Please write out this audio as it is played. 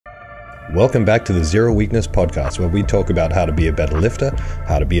Welcome back to the Zero Weakness podcast, where we talk about how to be a better lifter,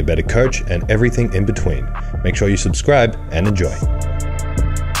 how to be a better coach, and everything in between. Make sure you subscribe and enjoy.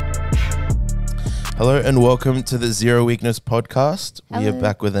 Hello and welcome to the Zero Weakness podcast. We are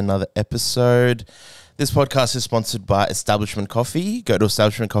back with another episode. This podcast is sponsored by Establishment Coffee. Go to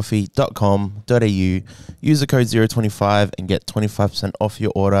establishmentcoffee.com.au, use the code 025 and get 25% off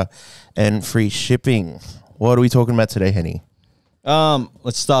your order and free shipping. What are we talking about today, Henny?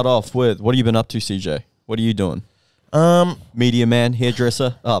 Let's start off with, what have you been up to, CJ? What are you doing? Media man,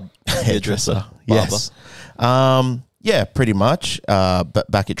 hairdresser? Hairdresser. Yes. Yeah, pretty much.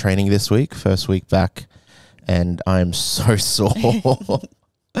 But back at training this week, first week back, and I'm so sore.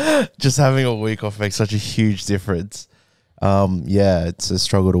 Just having a week off makes such a huge difference. Yeah, it's a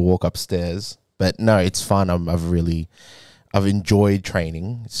struggle to walk upstairs, but no, it's fun. I've enjoyed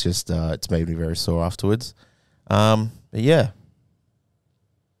training. It's just it's made me very sore afterwards. But yeah.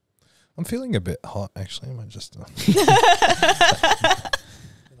 I'm feeling a bit hot, actually. I might just... if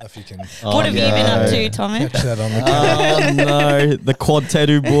you can... What have you been up to, Thomas? Catch that on the camera. Oh, no. The quad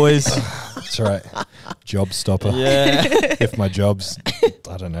tattoo boys. That's right. Job stopper. Yeah. If my job's,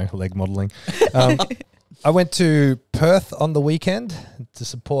 I don't know, leg modelling. I went to Perth on the weekend to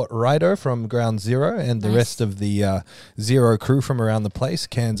support Rido from Ground Zero and the rest of the Zero crew from around the place,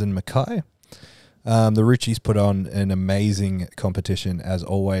 Cairns and Mackay. The Ruchis put on an amazing competition, as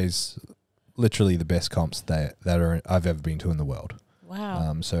always. Literally the best comps that I've ever been to in the world.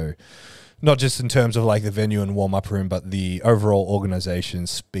 Wow. So not just in terms of like the venue and warm-up room, but the overall organization,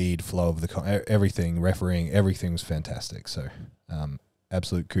 speed, flow of the everything, refereeing, everything was fantastic. So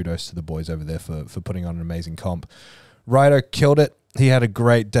absolute kudos to the boys over there for putting on an amazing comp. Ryder killed it. He had a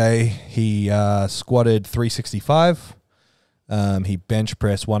great day. He squatted 365. He bench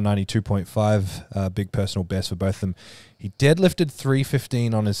pressed 192.5, big personal best for both of them. He deadlifted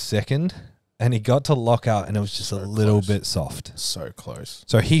 315 on his second, and he got to lock out, and it was just a little bit soft. So close.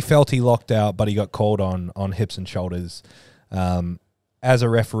 So he felt he locked out, but he got called on hips and shoulders. As a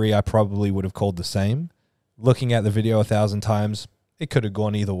referee, I probably would have called the same. Looking at the video 1,000 times, it could have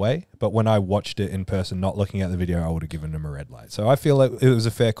gone either way. But when I watched it in person, not looking at the video, I would have given him a red light. So I feel like it was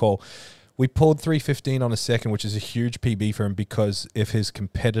a fair call. We pulled 315 on a second, which is a huge PB for him, because if his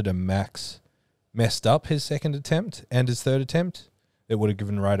competitor Max messed up his second attempt and his third attempt, it would have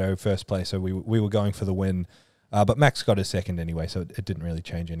given Rido first place. So we were going for the win. But Max got his second anyway, so it didn't really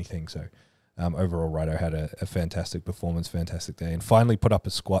change anything. So overall, Rido had a fantastic performance, fantastic day, and finally put up a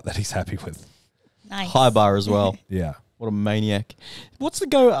squat that he's happy with. Nice. High bar as well. Yeah. What a maniac. What's the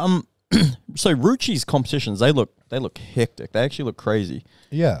go? So Ruchi's competitions, they look hectic. They actually look crazy.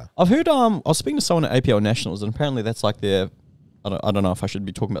 Yeah. I've heard, I was speaking to someone at APL Nationals, and apparently that's like their, I don't know if I should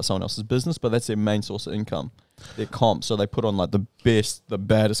be talking about someone else's business, but that's their main source of income. Their comps. So they put on like the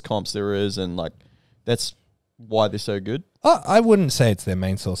baddest comps there is, and like that's why they're so good. I wouldn't say it's their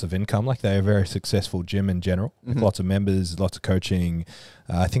main source of income. Like, they're a very successful gym in general. Lots of members, lots of coaching.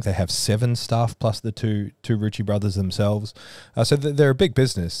 I think they have 7 staff plus the two Ruchi brothers themselves. So they're a big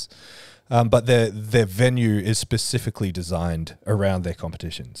business. But their venue is specifically designed around their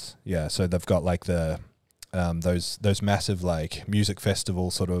competitions. Yeah, so they've got like the those massive like music festival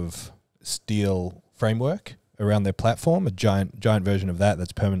sort of steel framework around their platform, a giant version of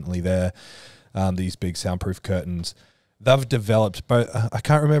that's permanently there. These big soundproof curtains. They've developed both. I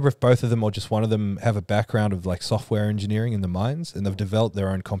can't remember if both of them or just one of them have a background of like software engineering in the mines, and they've developed their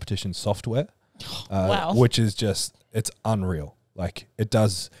own competition software, Wow. which is just, it's unreal. Like, it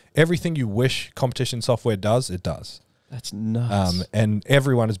does everything you wish competition software does, it does. That's nuts. And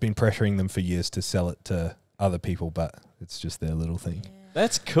everyone has been pressuring them for years to sell it to other people, but it's just their little thing.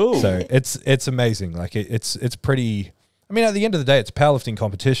 That's cool. So it's amazing. Like, it's pretty. I mean, at the end of the day, it's powerlifting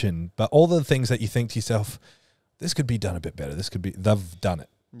competition, but all the things that you think to yourself, this could be done a bit better. They've done it.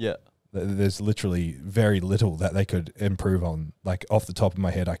 Yeah. There's literally very little that they could improve on. Like, off the top of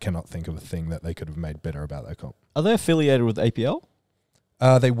my head, I cannot think of a thing that they could have made better about that comp. Are they affiliated with APL?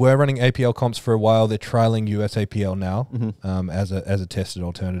 They were running APL comps for a while. They're trialing US APL now as a tested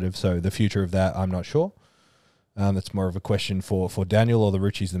alternative. So the future of that, I'm not sure. That's more of a question for Daniel or the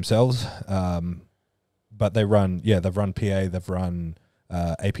Ruchis themselves. But they've run PA, they've run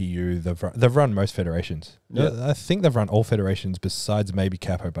APU, they've run most federations. Yeah. I think they've run all federations besides maybe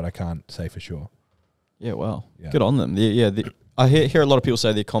Capo, but I can't say for sure. Yeah, wow. Yeah. Good on them. I hear a lot of people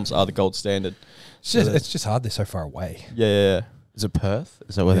say their comps are the gold standard. It's just hard. They're so far away. Yeah. Is it Perth?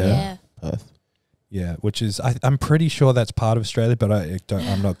 Is that where they are? Perth. Yeah, which is, I'm pretty sure that's part of Australia, but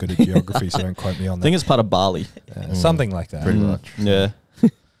I'm not good at geography, so don't quote me on that. I think it's part of Bali. Something like that. Pretty much. Yeah.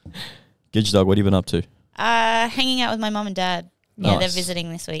 Gidge Dog, what have you been up to? Hanging out with my mum and dad. Yeah, they're Nice.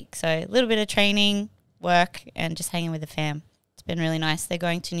 visiting this week. So a little bit of training, work, and just hanging with the fam. It's been really nice. They're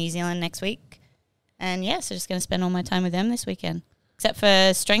going to New Zealand next week. And yeah, so just going to spend all my time with them this weekend. Except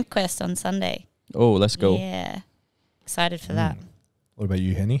for Strength Quest on Sunday. Oh, let's go. Yeah. Excited for that. What about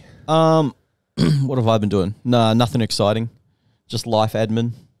you, Henny? What have I been doing? Nah, nothing exciting. Just life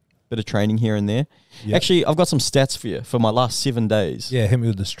admin, bit of training here and there. Yep. Actually, I've got some stats for you for my last 7 days. Yeah, hit me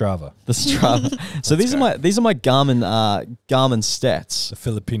with the Strava. The Strava. So these are my Garmin stats The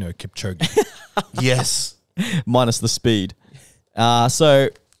Filipino Kipchoge. Yes. minus the speed. So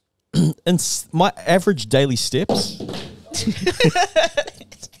my average daily steps.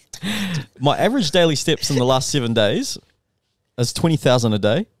 My average daily steps in the last 7 days is 20,000 a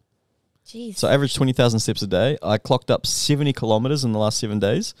day. Jeez. So average 20,000 steps a day. I clocked up 70 kilometers in the last 7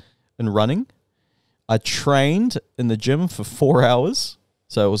 days in running. I trained in the gym for 4 hours.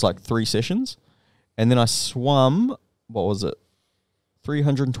 So it was like 3 sessions. And then I swam,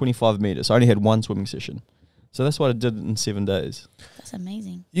 325 meters. I only had 1 swimming session. So that's what I did in 7 days. That's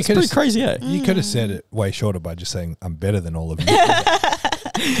amazing. It's pretty crazy, eh? You could have said it way shorter by just saying, I'm better than all of you.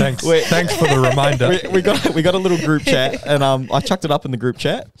 Thanks for the reminder. We got a little group chat, and I chucked it up in the group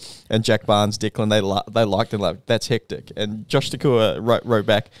chat, and Jack Barnes, Declan, they liked it. Like, that's hectic. And Josh Takua wrote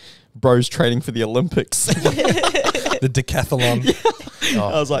back, bro's training for the Olympics. The decathlon.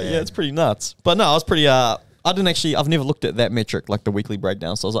 I was like, yeah, it's pretty nuts. But no, I was pretty. I've never looked at that metric, like the weekly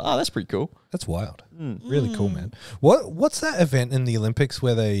breakdown. So I was like, oh, that's pretty cool. That's wild. Really cool, man. What's that event in the Olympics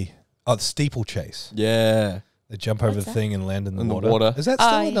where the steeplechase? Yeah. They jump over What's the that? thing and land in the In the water. water. Is that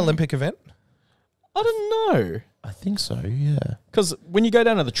still an yeah. Olympic event? I don't know. I think so, yeah. Because when you go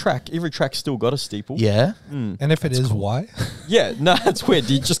down to the track, every track's still got a steeple. Yeah. And if it is, why? Yeah, no, it's weird.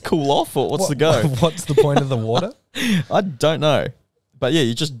 Do you just cool off, or what's the go? What's the point of the water? I don't know. But yeah,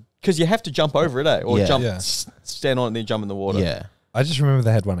 you just, because you have to jump over it, eh? Or Yeah. jump, Yeah. stand on it and then jump in the water. Yeah. I just remember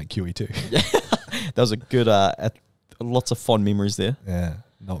they had one at QE too. That was a good, lots of fond memories there. Yeah,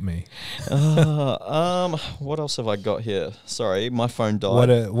 not me. What else have I got here? Sorry, my phone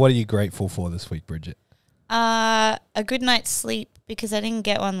died. What are you grateful for this week, Bridget? A good night's sleep because I didn't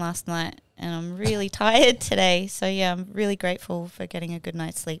get one last night and I'm really tired today. So yeah, I'm really grateful for getting a good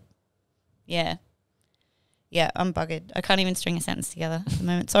night's sleep. Yeah. Yeah, I'm buggered. I can't even string a sentence together at the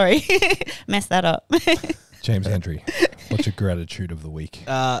moment. Sorry. Messed that up. James Hendry, what's your gratitude of the week?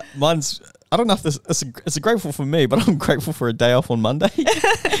 Mine's, I don't know if it's grateful for me, but I'm grateful for a day off on Monday.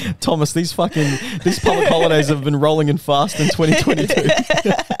 Thomas, these public holidays have been rolling in fast in 2022.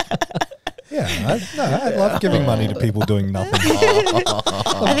 Yeah, I love giving money to people doing nothing.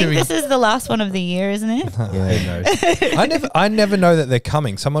 I think this is the last one of the year, isn't it? Yeah, who knows? I never know that they're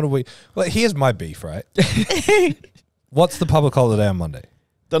coming. Someone will be. Well, here's my beef, right? What's the public holiday on Monday?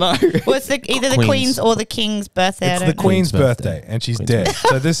 Don't know. Well, it's either the Queen's. Queen's or the King's birthday. It's I the don't know. Queen's Queen's birthday, birthday. and she's Queen's dead.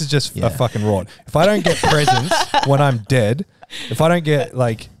 So this is just Yeah. a fucking rot. If I don't get presents when I'm dead, if I don't get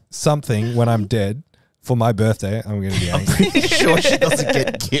like something when I'm dead for my birthday, I'm going to be angry. Pretty sure she doesn't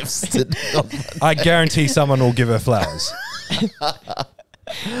get gifts today. I guarantee someone will give her flowers.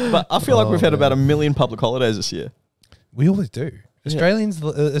 But I feel like we've had about 1 million public holidays this year. We always do.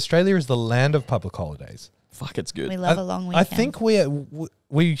 Australia is the land of public holidays. Fuck, it's good. We love a long I weekend. think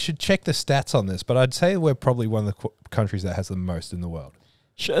we should check the stats on this, but I'd say we're probably one of the countries that has the most in the world.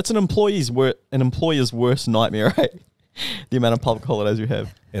 It's an employer's worst nightmare, right? The amount of public holidays we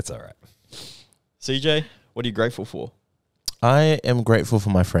have. It's all right. CJ, what are you grateful for? I am grateful for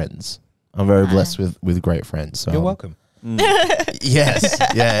my friends. I'm very blessed with great friends. So You're welcome. Yes.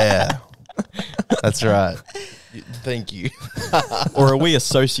 Yeah. That's right. Thank you. Or are we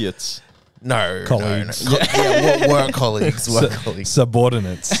associates? No. Colleagues. No. Yeah, work colleagues. Work colleagues.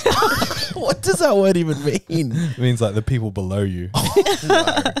 Subordinates. What does that word even mean? It means like the people below you. No,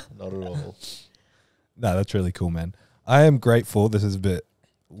 not at all. No, that's really cool, man. I am grateful. This is a bit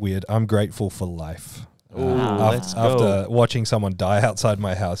weird. I'm grateful for life. Let's go. After watching someone die outside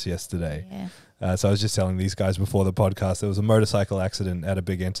my house yesterday. Yeah. So I was just telling these guys before the podcast, there was a motorcycle accident at a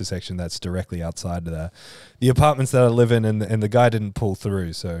big intersection that's directly outside the apartments that I live in, and the guy didn't pull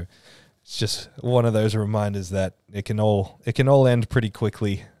through. So it's just one of those reminders that it can all end pretty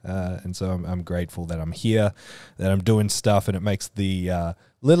quickly. And so I'm grateful that I'm here, that I'm doing stuff, and it makes the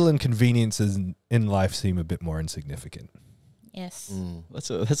little inconveniences in life seem a bit more insignificant. Yes.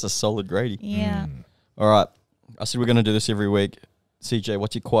 That's a solid Grady. Yeah. All right. I said we're going to do this every week. CJ,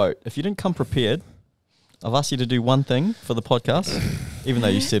 what's your quote? If you didn't come prepared, I've asked you to do one thing for the podcast, even though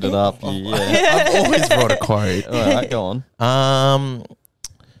you set it up. Yeah. I've always brought a quote. All right, go on.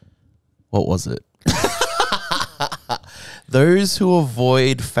 What was it? Those who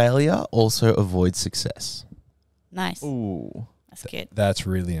avoid failure also avoid success. Nice. Ooh. That's good. That's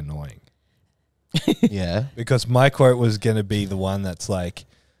really annoying. Yeah. Because my quote was going to be the one that's like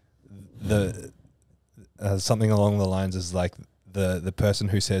the something along the lines is like the person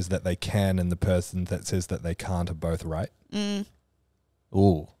who says that they can and the person that says that they can't are both right.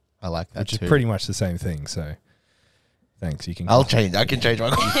 Ooh, I like that Which too. is pretty much the same thing. So thanks. You can. I can change my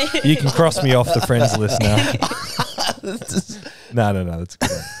quote. You can cross me off the friends list now. No, that's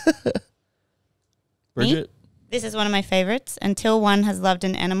good. Bridget? This is one of my favorites. Until one has loved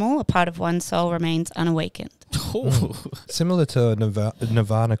an animal, a part of one's soul remains unawakened. Similar to a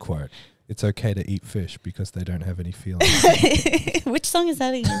Nirvana quote. It's okay to eat fish because they don't have any feelings. Which song is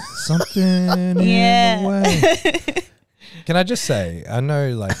that again? Something in the way. Can I just say, I know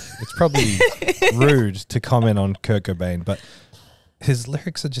like it's probably rude to comment on Kurt Cobain, but his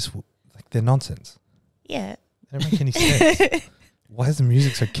lyrics are just like they're nonsense. Yeah. They don't make any sense. Why is the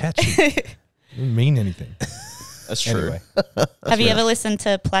music so catchy? It doesn't mean anything. That's true. Anyway. Have you ever listened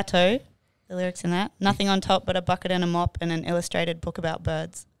to Plateau? The lyrics in that? Nothing on top but a bucket and a mop and an illustrated book about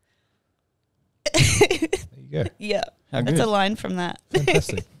birds. There you go. Yeah. How That's good. a line from that.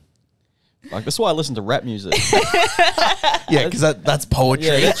 Fantastic. Like, that's why I listen to rap music. Yeah, because that's poetry.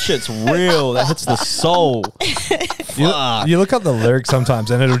 Yeah, that shit's real. That hits the soul. You look up the lyrics sometimes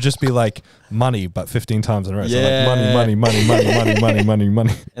and it'll just be like money, but 15 times in a row. So Yeah. like money.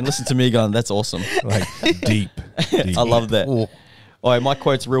 And listen to me going, that's awesome. Like deep. I love that. Ooh. Oh, my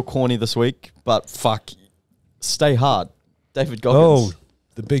quote's real corny this week, but fuck. Stay hard. David Oh, Goggins.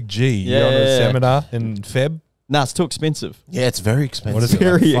 the big G. You're on a Yeah. seminar in Feb. Nah, it's too expensive. Yeah, it's very expensive. What is it?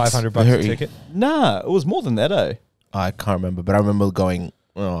 Very Like $500 a very- ticket? Nah, it was more than that, eh? I can't remember, but I remember going,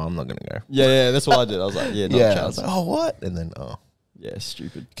 oh, I'm not going to go. Yeah, that's what I did. I was like, yeah, not a Yeah. I chance. was like, oh, what? And then, Yeah,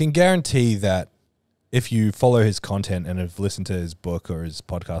 stupid. Can guarantee that if you follow his content and have listened to his book or his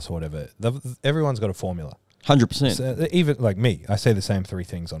podcast or whatever, everyone's got a formula. 100%. So even like me, I say the same 3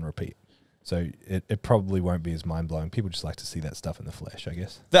 things on repeat. So it probably won't be as mind blowing. People just like to see that stuff in the flesh, I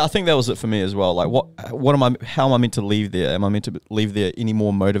guess. I think that was it for me as well. Like, how am I meant to leave there? Am I meant to leave there any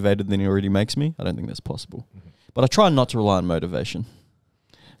more motivated than it already makes me? I don't think that's possible. But I try not to rely on motivation.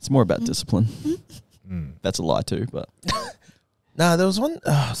 It's more about discipline. That's a lie too, but. nah, there was one,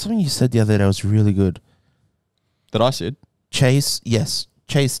 something you said the other day that was really good. That I said. Chase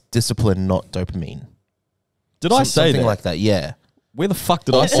discipline, not dopamine. Did I say something that? like that? Yeah. Where the fuck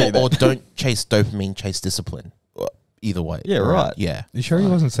did I say that? Or don't chase dopamine, chase discipline. Either way. Yeah, right. Yeah. You sure he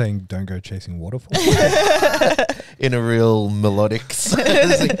wasn't saying don't go chasing waterfalls? In a real melodic.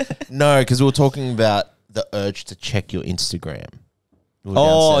 No, because we were talking about the urge to check your Instagram. We were Oh,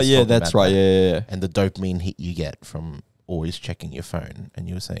 downstairs yeah, talking that's about right. that. Yeah. And the dopamine hit you get from always checking your phone. And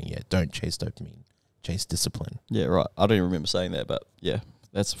you were saying, yeah, don't chase dopamine, chase discipline. Yeah, right. I don't even remember saying that, but yeah,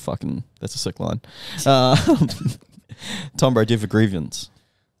 that's a sick line. Tom, bro, do you have a grievance?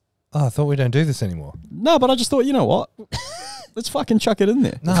 Oh, I thought we don't do this anymore. No, but I just thought, you know what? Let's fucking chuck it in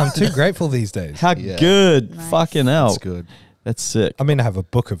there. No, I'm too grateful these days. How Yeah. good. Nice. Fucking hell. That's good. That's sick. I mean, I have a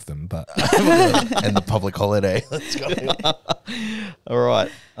book of them, but And the public holiday. Let's go. All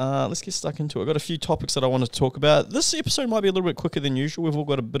right. Let's get stuck into it. I've got a few topics that I want to talk about. This episode might be a little bit quicker than usual. We've all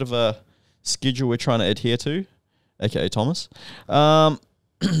got a bit of a schedule we're trying to adhere to, aka Thomas.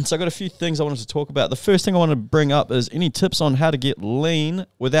 So I got a few things I wanted to talk about. The first thing I want to bring up is any tips on how to get lean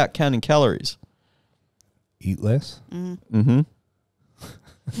without counting calories. eat less.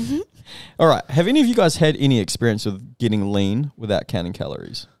 All right. Have any of you guys had any experience with getting lean without counting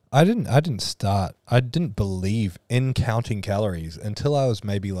calories? I didn't believe in counting calories until I was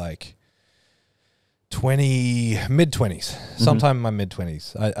maybe like mid-20s, sometime in my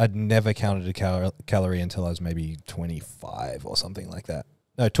mid-20s. I'd never counted a calorie until I was maybe 25 or something like that.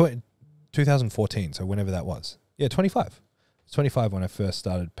 No, 2014, so whenever that was. Yeah, 25. I was 25 when I first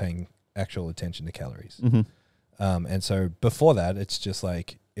started paying actual attention to calories. And so before that, it's just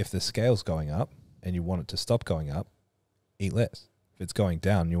like if the scale's going up and you want it to stop going up, eat less. If it's going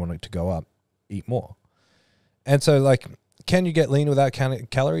down, you want it to go up, eat more. And so like, can you get lean without counting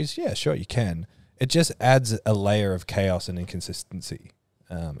calories? Yeah, sure you can. It just adds a layer of chaos and inconsistency.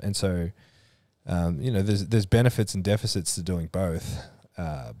 And so, there's benefits and deficits to doing both.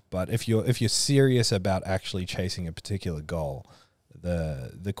 But if you're serious about actually chasing a particular goal,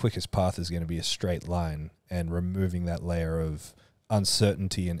 the quickest path is going to be a straight line, and removing that layer of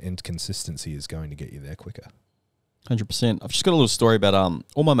uncertainty and inconsistency is going to get you there quicker. 100%. I've just got a little story about a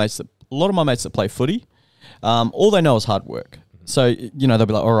lot of my mates that play footy. All they know is hard work. So, they'll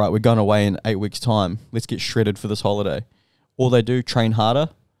be like, all right, we're going away in 8 weeks' time. Let's get shredded for this holiday. All they do, train harder,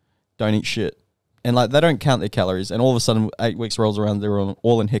 don't eat shit. And like they don't count their calories, and all of a sudden 8 weeks rolls around, they're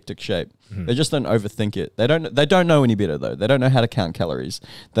all in hectic shape. They just don't overthink it. They don't know any better though. They don't know how to count calories.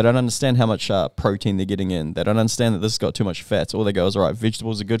 They don't understand how much protein they're getting in. They don't understand that this has got too much fats. All they go is, all right,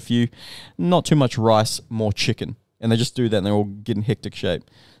 vegetables are good for you, not too much rice, more chicken, and they just do that, and they're all getting hectic shape.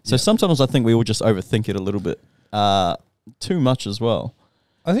 So sometimes I think we all just overthink it a little bit, too much as well.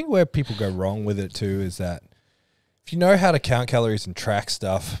 I think where people go wrong with it too is that if you know how to count calories and track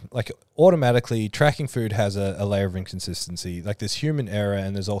stuff, like automatically tracking food has a layer of inconsistency. Like there's human error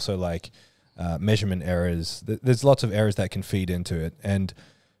and there's also like measurement errors. There's lots of errors that can feed into it. And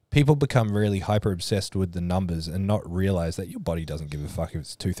people become really hyper obsessed with the numbers and not realize that your body doesn't give a fuck if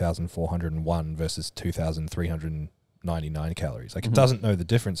it's 2,401 versus 2,399 calories. Like it doesn't know the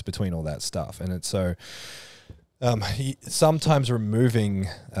difference between all that stuff. And it's so sometimes removing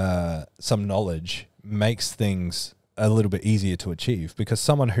some knowledge makes things a little bit easier to achieve, because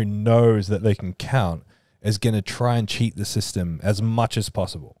someone who knows that they can count is going to try and cheat the system as much as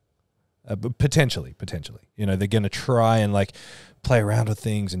possible. But potentially, you know, they're going to try and like play around with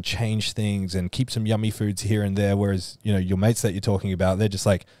things and change things and keep some yummy foods here and there. Whereas, you know, your mates that you're talking about, they're just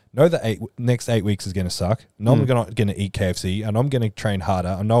like, no, the next 8 weeks is going to suck. No, I'm not going to eat KFC, and I'm going to train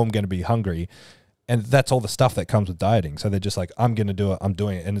harder. I know I'm going to be hungry. And that's all the stuff that comes with dieting. So they're just like, I'm going to do it. I'm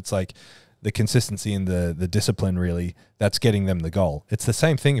doing it. And it's like the consistency and the discipline, really, that's getting them the goal. It's the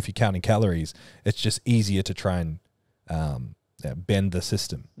same thing if you're counting calories. It's just easier to try and bend the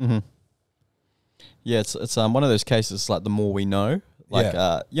system. Yeah, it's one of those cases, like the more we know, like,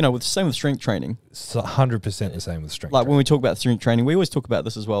 you know, with the same with strength training. It's 100% the same with strength Like training. when we talk about strength training, we always talk about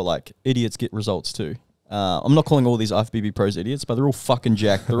this as well, like idiots get results too. I'm not calling all these IFBB pros idiots, but they're all fucking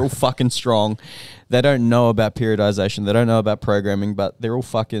jacked. They're all fucking strong. They don't know about periodization. They don't know about programming, but they're all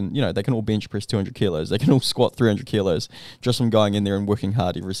fucking, you know, they can all bench press 200 kilos. They can all squat 300 kilos just from going in there and working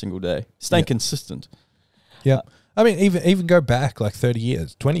hard every single day. Staying consistent. Yeah. I mean, even go back like 30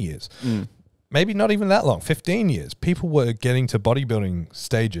 years, 20 years. Maybe not even that long, 15 years. People were getting to bodybuilding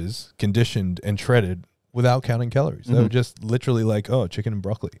stages, conditioned and shredded without counting calories. They were just literally like, oh, chicken and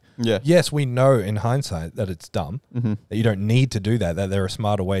broccoli. Yeah. Yes, we know in hindsight that it's dumb, that you don't need to do that there are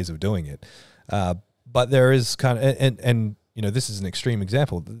smarter ways of doing it. But there is kind of, and you know, this is an extreme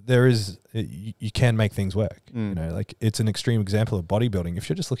example. There is, you can make things work. You know, like it's an extreme example of bodybuilding. If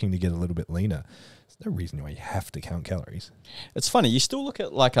you're just looking to get a little bit leaner, there's no reason why you have to count calories. It's funny. You still look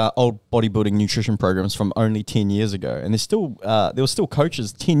at like old bodybuilding nutrition programs from only 10 years ago, and there's still there were still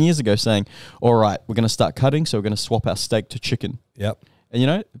coaches 10 years ago saying, all right, we're going to start cutting, so we're going to swap our steak to chicken. Yep. And you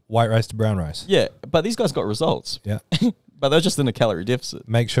know, white rice to brown rice. Yeah, but these guys got results. Yeah. But they're just in a calorie deficit.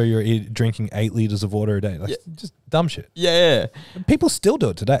 Make sure you're drinking 8 liters of water a day. Like just dumb shit. Yeah. People still do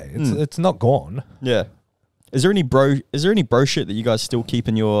it today. It's not gone. Yeah. Is there any bro shit that you guys still keep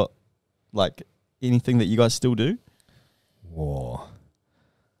in your, like, anything that you guys still do? Whoa.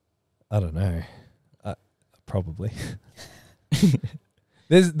 I don't know. Probably.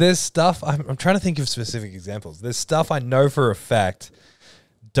 There's stuff. I'm trying to think of specific examples. There's stuff I know for a fact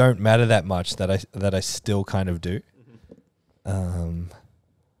don't matter that much that I still kind of do.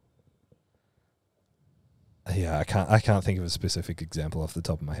 Yeah, I can't think of a specific example off the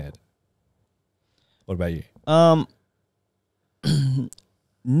top of my head. What about you?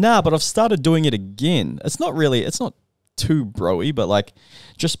 Nah, but I've started doing it again. It's not too bro-y, but like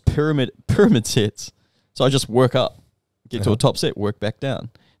just pyramid sets. So I just work up, get to a top set, work back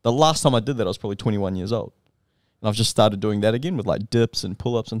down. The last time I did that, I was probably 21 years old. And I've just started doing that again with like dips and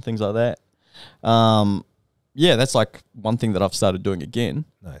pull-ups and things like that. Yeah, that's like one thing that I've started doing again.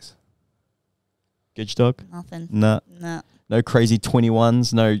 Nice. Gidge dog? Nothing. Nah. No crazy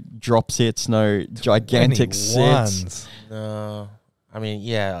 21s, no drop sets, no gigantic sets. No. I mean,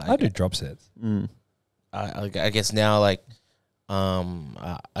 yeah. I do drop sets. I guess now, like,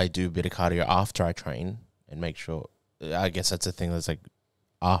 I do a bit of cardio after I train and make sure. I guess that's the thing that's like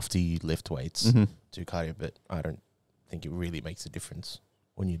after you lift weights, do cardio, but I don't think it really makes a difference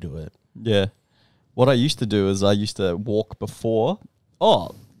when you do it. Yeah. What I used to do is I used to walk before.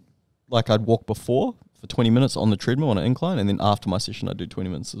 I'd walk before for 20 minutes on the treadmill on an incline, and then after my session I'd do 20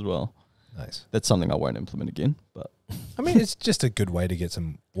 minutes as well. Nice. That's something I won't implement again, but I mean, it's just a good way to get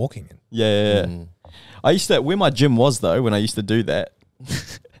some walking in. Yeah. I used to, where my gym was though, when I used to do that,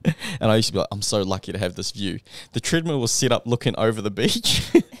 and I used to be like, I'm so lucky to have this view. The treadmill was set up looking over the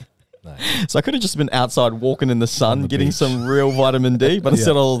beach. Nice. So I could have just been outside walking in the sun, getting some real vitamin D, but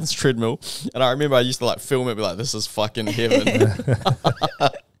instead of this treadmill. And I remember I used to like film it, be like, this is fucking heaven.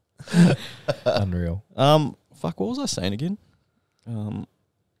 Unreal. What was I saying again?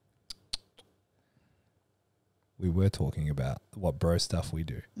 we were talking about what bro stuff we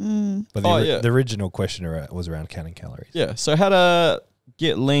do. Mm. But the original question was around counting calories. Yeah. So how to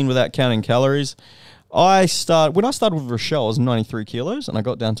get lean without counting calories. When I started with Rochelle, I was 93 kilos and I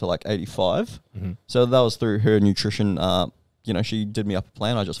got down to like 85. Mm-hmm. So that was through her nutrition. She did me up a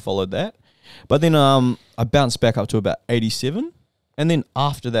plan. I just followed that. But then I bounced back up to about 87. And then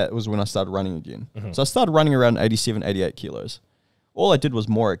after that was when I started running again. Mm-hmm. So I started running around 87, 88 kilos. All I did was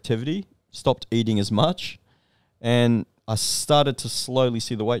more activity, stopped eating as much, and I started to slowly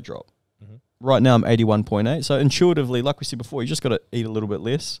see the weight drop. Mm-hmm. Right now I'm 81.8. So intuitively, like we said before, you just got to eat a little bit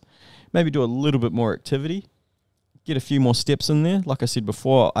less. Maybe do a little bit more activity, get a few more steps in there. Like I said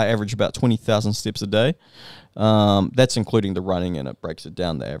before, I average about 20,000 steps a day. That's including the running, and it breaks it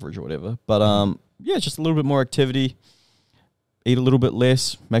down, the average or whatever. But just a little bit more activity, eat a little bit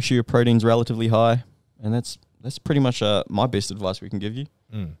less, make sure your protein's relatively high. And that's pretty much my best advice we can give you.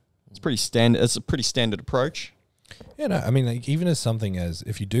 Mm. It's pretty standard. It's a pretty standard approach. Yeah, no, I mean, like, even as something as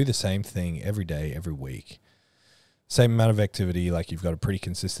if you do the same thing every day, every week, same amount of activity, like you've got a pretty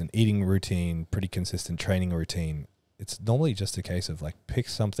consistent eating routine, pretty consistent training routine. It's normally just a case of like pick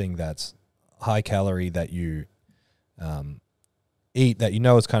something that's high calorie that you eat that you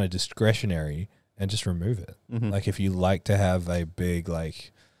know is kind of discretionary and just remove it. Mm-hmm. Like if you like to have a big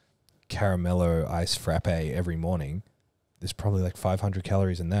like caramello ice frappe every morning, there's probably like 500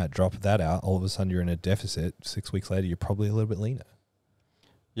 calories in that. Drop that out. All of a sudden you're in a deficit. 6 weeks later, you're probably a little bit leaner.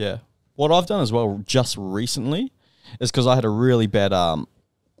 Yeah. What I've done as well just recently is because I had a really bad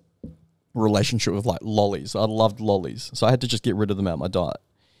relationship with like lollies. I loved lollies. So I had to just get rid of them out of my diet.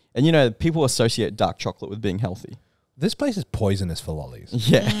 And people associate dark chocolate with being healthy. This place is poisonous for lollies.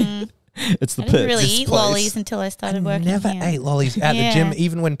 Yeah. It's the I didn't pit. really This eat place. lollies until I started working Never here. ate lollies at the Yeah. gym,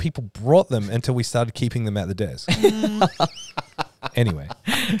 even when people brought them, until we started keeping them at the desk. Anyway,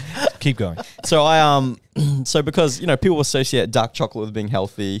 keep going. So so because people associate dark chocolate with being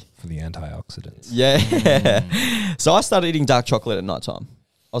healthy. For the antioxidants. Yeah. So I started eating dark chocolate at night time.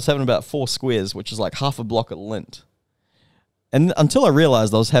 I was having about 4 squares, which is like half a block of Lindt. And until I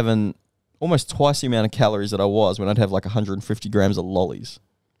realized I was having almost twice the amount of calories that I was when I'd have like 150 grams of lollies.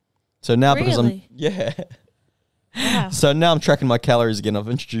 So now because Really? Wow. So now I'm tracking my calories again. I've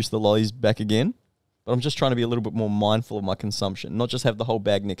introduced the lollies back again. But I'm just trying to be a little bit more mindful of my consumption, not just have the whole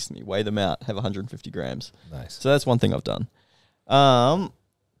bag next to me, weigh them out, have 150 grams. Nice. So that's one thing I've done.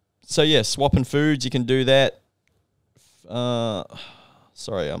 Swapping foods, you can do that.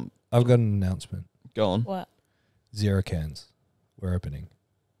 Sorry, I've got an announcement. go on. What? ZeroW Cairns. We're opening.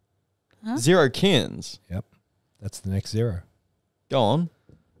 Huh? ZeroW Cairns. Yep. That's the next zero. Go on.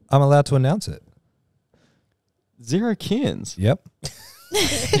 I'm allowed to announce it. ZeroW Cairns. Yep.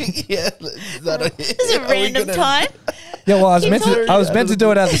 Yeah, is that a, This is a random time. Yeah, well, I was Keep meant to. talking. I was meant to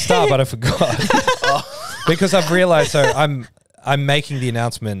do it at the start, but I forgot because I've realized. So I'm making the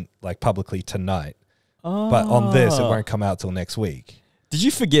announcement like publicly tonight, but on this it won't come out till next week. Did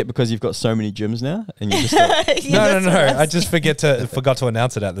you forget because you've got so many gyms now? And you just got, No. I just forgot to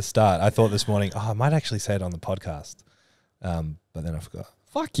announce it at the start. I thought this morning, I might actually say it on the podcast, but then I forgot.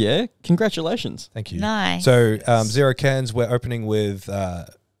 fuck yeah. Congratulations. Thank you. Nice. So ZeroW Cairns, we're opening with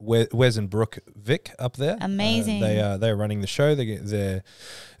Wes and Brooke Vic up there. Amazing. They're running the show. They're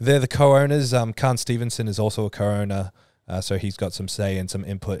the co-owners. Khan Stevenson is also a co-owner, so he's got some say and some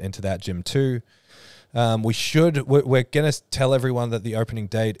input into that gym too. We're going to tell everyone that the opening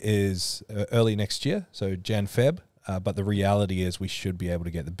date is early next year, so Jan-Feb, but the reality is we should be able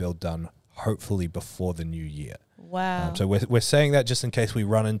to get the build done hopefully before the new year. Wow. So we're saying that just in case we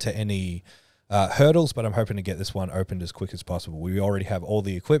run into any hurdles, but I'm hoping to get this one opened as quick as possible. We already have all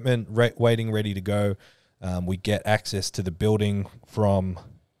the equipment waiting, ready to go. We get access to the building from,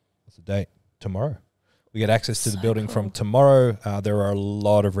 what's the date? Tomorrow. We get access to the building from tomorrow. There are a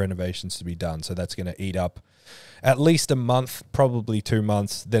lot of renovations to be done, so that's going to eat up at least a month, probably 2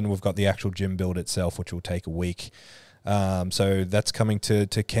 months. Then we've got the actual gym build itself, which will take a week. So that's coming to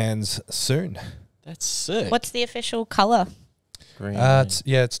Cairns soon. That's sick. What's the official color? green?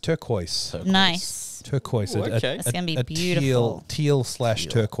 It's turquoise. Nice. Turquoise. Ooh, okay. That's gonna be a beautiful.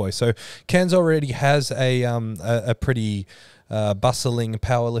 Teal/turquoise. So Cairns already has a pretty bustling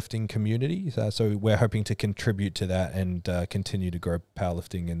powerlifting community. So we're hoping to contribute to that and continue to grow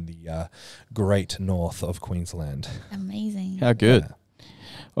powerlifting in the great north of Queensland. Amazing. How good. Yeah.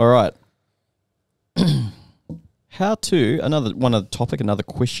 All right. Another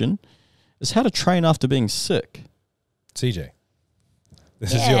question is how to train after being sick. CJ,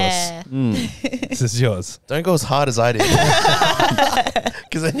 this is yours. Mm. This is yours. Don't go as hard as I did,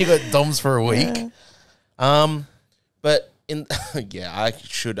 because then you got DOMS for a week. But I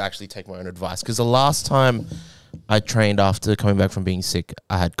should actually take my own advice, because the last time I trained after coming back from being sick.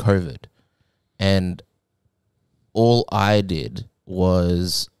 I had COVID. And all I did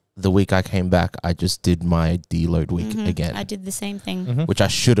was the week I came back, I just did my deload week again. I did the same thing. Which I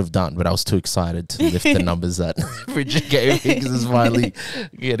should have done, but I was too excited to lift the numbers that Bridget gave me because it's finally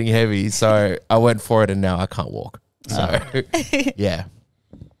getting heavy. So I went for it and now I can't walk. So, yeah.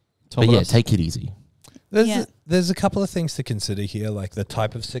 But yeah, take it easy. There's a couple of things to consider here, like the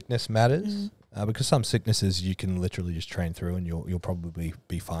type of sickness matters. Because some sicknesses you can literally just train through and you'll probably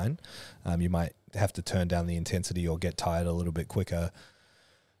be fine. You might have to turn down the intensity or get tired a little bit quicker.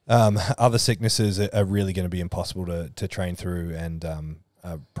 Other sicknesses are really going to be impossible to train through, and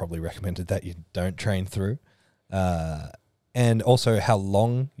probably recommended that you don't train through. And also how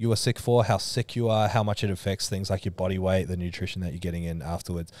long you are sick for, how sick you are, how much it affects things like your body weight, the nutrition that you're getting in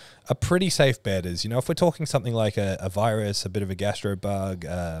afterwards. A pretty safe bet is, if we're talking something like a virus, a bit of a gastro bug,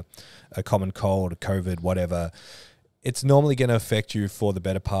 a common cold, COVID, whatever, it's normally going to affect you for the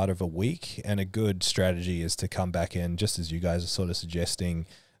better part of a week. And a good strategy is to come back in, just as you guys are sort of suggesting,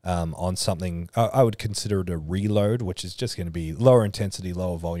 on something I would consider it a reload, which is just going to be lower intensity,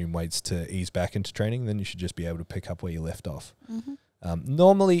 lower volume weights to ease back into training. Then you should just be able to pick up where you left off.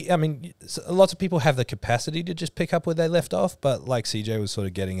 Normally, I mean, lots of people have the capacity to just pick up where they left off, but like CJ was sort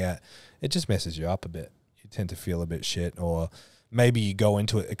of getting at, it just messes you up a bit. You tend to feel a bit shit, or maybe you go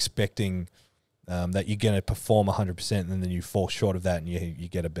into it expecting that you're going to perform 100% and then you fall short of that and you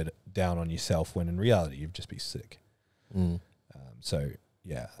get a bit down on yourself, when in reality you'd just be sick. So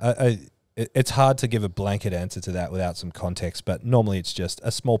yeah, it's hard to give a blanket answer to that without some context, but normally it's just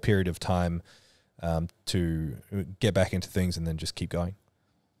a small period of time to get back into things and then just keep going.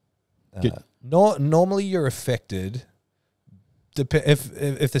 Normally you're affected,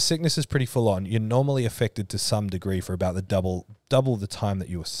 if the sickness is pretty full on, you're normally affected to some degree for about the double the time that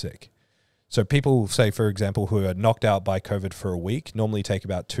you were sick. So people, say, for example, who are knocked out by COVID for a week, normally take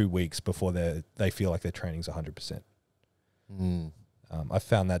about 2 weeks before they feel like their training's 100%. I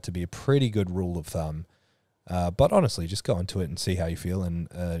found that to be a pretty good rule of thumb. But honestly, just go into it and see how you feel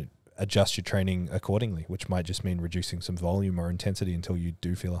and adjust your training accordingly, which might just mean reducing some volume or intensity until you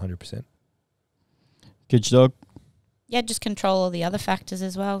do feel 100%. Good dog. Yeah, just control all the other factors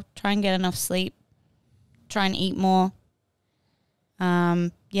as well. Try and get enough sleep. Try and eat more.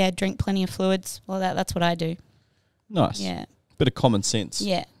 Drink plenty of fluids. Well, that's what I do. Nice. Yeah. Bit of common sense.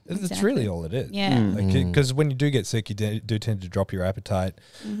 Yeah. It's really all it is. Yeah. Because when you do get sick, you do tend to drop your appetite.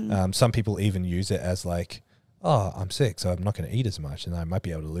 Some people even use it as like, oh, I'm sick, so I'm not going to eat as much and I might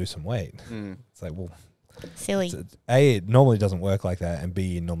be able to lose some weight. It's like, well, silly. A, it normally doesn't work like that, and B,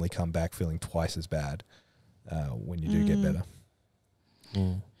 you normally come back feeling twice as bad when you do get better.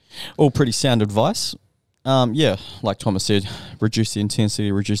 All pretty sound advice. Like Thomas said, reduce the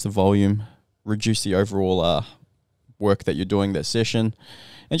intensity, reduce the volume, reduce the overall work that you're doing that session,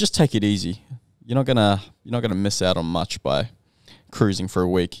 and just take it easy. You're not gonna miss out on much by cruising for a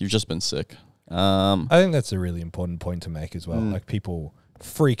week. You've just been sick. I think that's a really important point to make as well. Like, people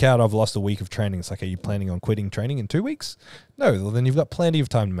freak out, I've lost a week of training. It's like, are you planning on quitting training in 2 weeks? No, well, then you've got plenty of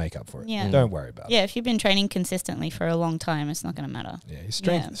time to make up for it. Yeah. Don't worry about it. Yeah, if you've been training consistently for a long time, it's not going to matter. Yeah, your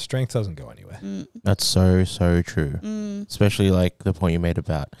strength doesn't go anywhere. That's so true. Especially like the point you made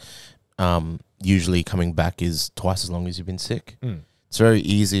about usually coming back is twice as long as you've been sick. It's very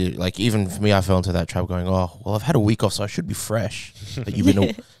easy. Like, even for me, I fell into that trap going, oh, well, I've had a week off, so I should be fresh. But you've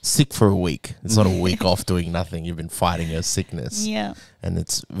been sick for a week. It's not a week off doing nothing. You've been fighting a sickness. Yeah. And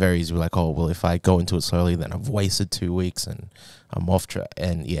it's very easy to be like, oh, well, if I go into it slowly, then I've wasted 2 weeks and I'm off track.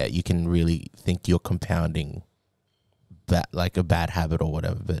 And yeah, you can really think you're compounding like a bad habit or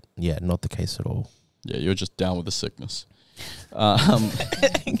whatever. But yeah, not the case at all. Yeah, you're just down with the sickness.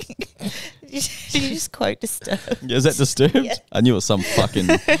 Did you just quote Disturbed? Yeah, is that Disturbed? Yeah. I knew it was some fucking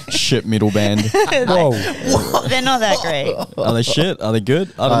shit metal band. Whoa. They're not that great. Are they shit? Are they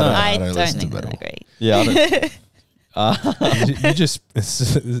good? I don't know. I don't think they're that great. Yeah, I don't. You just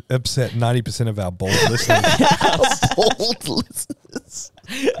upset 90% of our bold listeners. Bold listeners.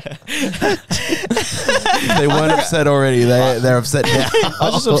 They weren't upset already. They're upset now.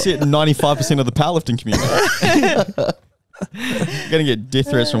 I just upset 95% of the powerlifting community. Gonna get death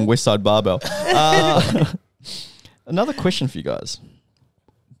threats from Westside Barbell. Another question for you guys.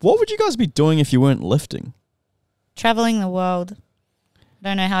 What would you guys be doing if you weren't lifting? Traveling the world.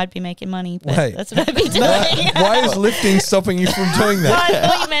 Don't know how I'd be making money, but Wait. that's what I'd be doing. Why is lifting stopping you from doing that? I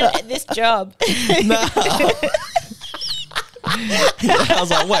thought you meant this job. I was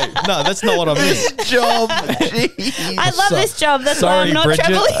like, wait, no, that's not what I meant. Job. Jeez. I love this job. That's why I'm not Bridget.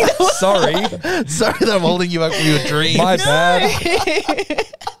 traveling the world. Sorry Sorry that I'm holding you up for your dreams. My bad.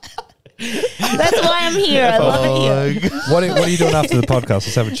 That's why I'm here. I love it here. What are you doing after the podcast?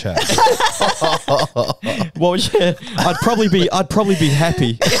 Let's have a chat. Well, yeah, I'd probably be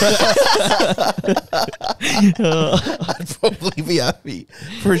happy. I'd probably be happy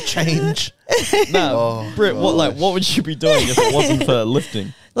for a change. No, Britt, what would you be doing if it wasn't for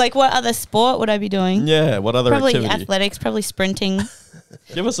lifting? Like, what other sport would I be doing? Yeah, what other Probably activity? athletics, probably sprinting.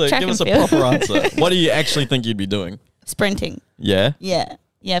 Give us a Track and field. proper answer. What do you actually think you'd be doing? Sprinting. Yeah.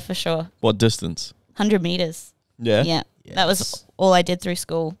 Yeah, for sure. What distance? 100 meters. Yeah. Yeah. That was all I did through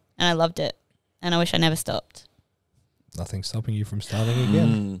school, and I loved it. And I wish I never stopped. Nothing stopping you from starting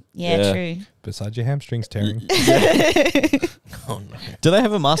again. Yeah, true. Besides your hamstrings tearing. Oh no. Do they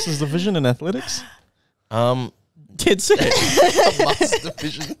have a master's division in athletics? Dead set. Master's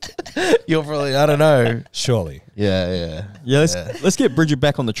division. You're probably, I don't know. Surely. Yeah. Yeah, let's get Bridget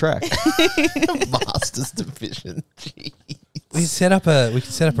back on the track. Master's division. Jeez. We could set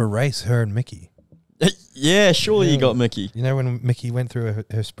up a race, her and Mickey. Yeah, surely you got Mickey. You know when Mickey went through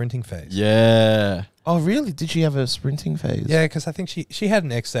her sprinting phase? Yeah. Oh, really? Did she have a sprinting phase? Yeah, because I think she had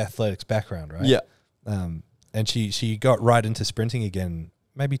an ex-athletics background, right? Yeah. And she got right into sprinting again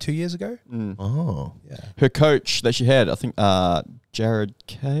maybe 2 years ago. Oh. Yeah. Her coach that she had, I think Jared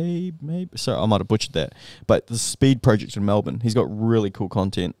K, maybe. Sorry, I might have butchered that. But the Speed Project in Melbourne, he's got really cool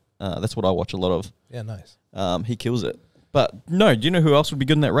content. That's what I watch a lot of. Yeah, nice. He kills it. But no, do you know who else would be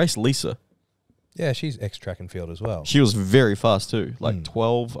good in that race? Lisa. Yeah, she's ex-track and field as well. She was very fast too, like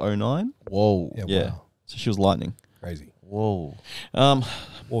 12:09. Whoa. Yeah. Wow. So she was lightning. Crazy. Whoa. What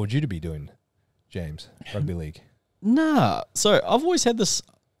would you be doing, James? Rugby league. Nah. So I've always had this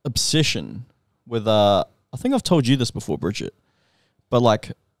obsession with I think I've told you this before, Bridget, but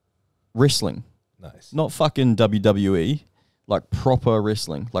like wrestling, Nice. not fucking WWE, like proper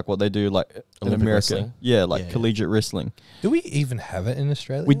wrestling, like what they do like in Olympic America. wrestling? Yeah, like Yeah. collegiate wrestling. Do we even have it in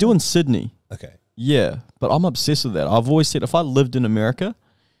Australia? We do in Sydney. Okay. Yeah, but I'm obsessed with that. I've always said if I lived in America,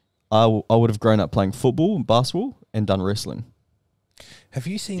 I would have grown up playing football and basketball and done wrestling. Have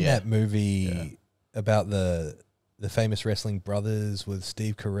you seen Yeah. that movie about the famous wrestling brothers with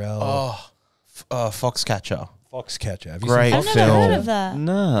Steve Carell? Foxcatcher. Foxcatcher. Have you Great seen I've Foxcatcher? never heard film. of that.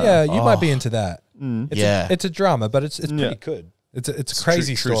 Nah. Yeah, you might be into that. It's Yeah. it's a drama, but it's pretty Yeah. good. It's a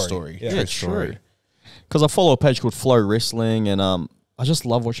crazy true story. story. Yeah. Yeah, true. Because I follow a page called Flow Wrestling, and I just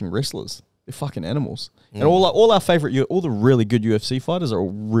love watching wrestlers. They're fucking animals. And all our favorite, all the really good UFC fighters are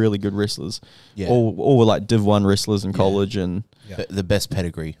all really good wrestlers. Yeah. All were like Div 1 wrestlers in college, and The best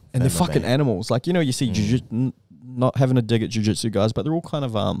pedigree. they're ever fucking made. animals. Like, you see not having a dig at jiu-jitsu guys, but they're all kind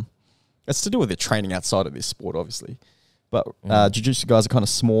of it's to do with their training outside of this sport, obviously. But jiu-jitsu guys are kind of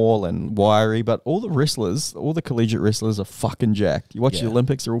small and wiry, but all the wrestlers, all the collegiate wrestlers are fucking jacked. You watch the Yeah.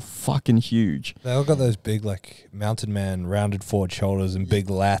 Olympics, they're all fucking huge. They all got those big, like, mountain man, rounded forward shoulders and big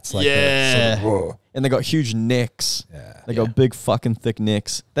lats. Like Yeah. Sort of, whoa. And they got huge necks. Yeah. They got big fucking thick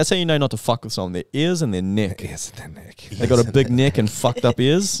necks. That's how you know not to fuck with someone. Their ears and their neck. Yes, their neck. They got a big neck and fucked up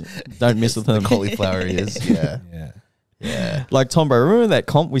ears. Don't mess with them. Cauliflower ears. Yeah. Yeah. Yeah. Like Tom Bro, remember that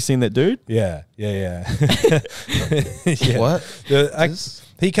comp we seen that dude? Yeah. Yeah. What?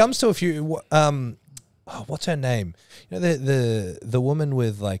 He comes to a few. What's her name? You know the woman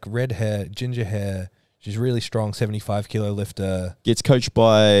with like red hair, ginger hair. She's really strong, 75-kilo lifter. Gets coached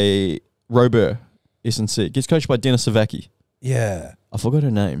by Robert SNC. Gets coached by Dennis Savaki. Yeah. I forgot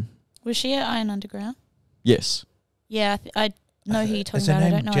her name. Was she at Iron Underground? Yes. Yeah, I know who you're talking Is her about. I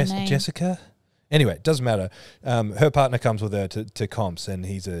name don't know her name. Jessica? Anyway, it doesn't matter. Her partner comes with her to comps, and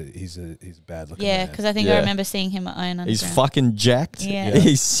he's a bad looking Yeah, man. because I think Yeah. I remember seeing him at Iron Underground. He's fucking jacked. Yeah.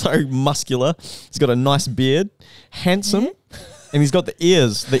 He's so muscular. He's got a nice beard. Handsome. And he's got the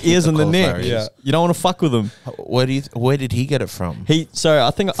ears and the neck. Cauliflower ears. You don't want to fuck with him. Where did he get it from? So I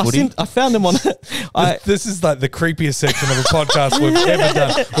think I found him on. This is like the creepiest section of a podcast we've ever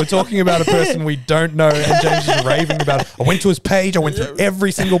done. We're talking about a person we don't know, and James is raving about it. I went to his page. I went through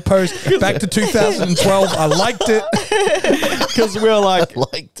every single post back to 2012. I liked it. Because we were like,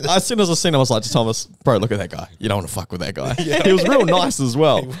 Liked it. as soon as I seen him, I was like to Thomas, bro, look at that guy. You don't want to fuck with that guy. He was real nice as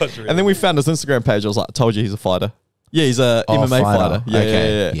well. was really and then we found his Instagram page. I was like, I told you he's a fighter. Yeah, he's a MMA fighter. Yeah,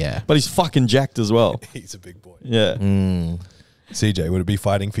 Okay, yeah. yeah. But he's fucking jacked as well. He's a big boy. Yeah. CJ, would it be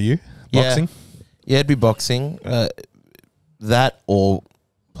fighting for you? Yeah. Boxing? Yeah, it'd be boxing. That or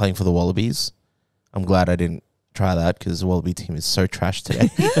playing for the Wallabies. I'm glad I didn't try that because the Wallaby team is so trash today.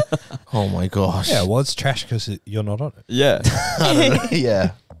 Oh my gosh. Yeah, well, it's trash because you're not on it. Yeah. I don't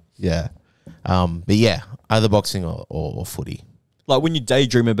know. Yeah. But yeah, either boxing or footy. Like when you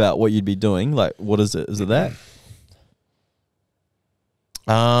daydream about what you'd be doing, like what is it? Is it that?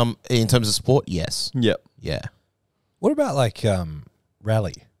 In terms of sport, yes. Yep. Yeah. What about like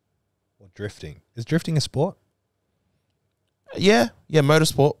rally or drifting. Is drifting a sport? Yeah,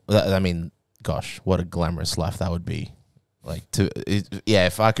 motorsport. I mean, gosh, what a glamorous life that would be. Like,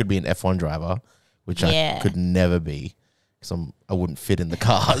 if I could be an F1 driver, which I could never be, because I wouldn't fit in the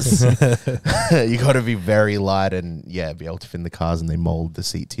cars. You got to be very light and be able to fit in the cars, and they mold the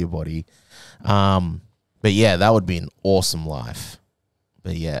seat to your body. But yeah, that would be an awesome life.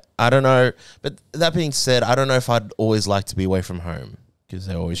 But yeah, I don't know. But that being said, I don't know if I'd always like to be away from home because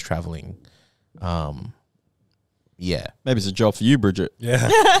they're always traveling. Yeah. Maybe it's a job for you, Bridget. Yeah.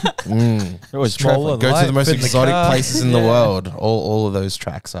 You're always Smaller, traveling. Go to the most fit in the exotic car. places in the world. All of those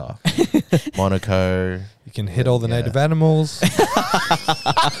tracks are. Monaco. You can hit all the native animals.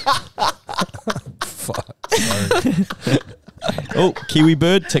 Fuck. Sorry. Oh, Kiwi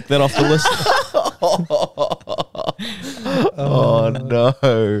bird, tick that off the list. Oh no.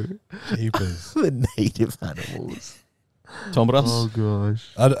 Jeepers. The native animals. Tombras.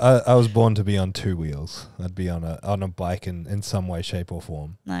 Gosh. I was born to be on two wheels. I'd be on a bike in some way, shape, or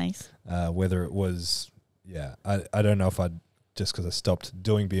form. Nice. Whether it was, I don't know if I'd just because I stopped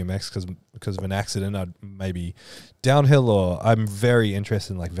doing BMX because of an accident. I'd maybe downhill, or I'm very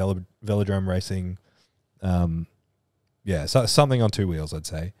interested in like velodrome racing. So something on two wheels, I'd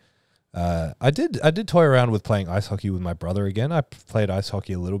say. I did toy around with playing ice hockey with my brother again. I played ice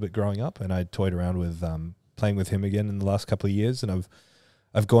hockey a little bit growing up, and I toyed around with playing with him again in the last couple of years. And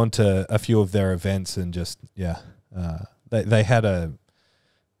I've gone to a few of their events, and just they had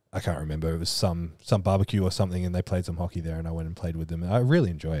I can't remember, it was some barbecue or something, and they played some hockey there, and I went and played with them, and I really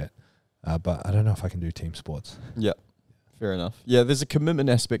enjoy it. But I don't know if I can do team sports. Yeah, fair enough. Yeah, there's a commitment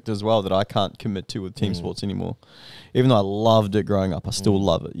aspect as well that I can't commit to with team sports anymore. Even though I loved it growing up, I still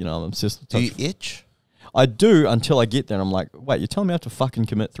love it. You know, I'm obsessed with Do you itch? I do until I get there, and I'm like, wait, you're telling me I have to fucking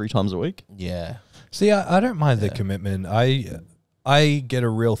commit 3 times a week? Yeah. See, I don't mind the commitment. I get a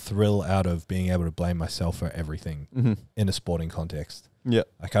real thrill out of being able to blame myself for everything in a sporting context. Yeah.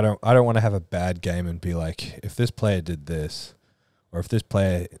 Like I don't want to have a bad game and be like, if this player did this, or if this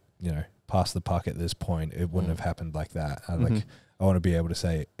player, passed the puck at this point, it wouldn't have happened like that. I want to be able to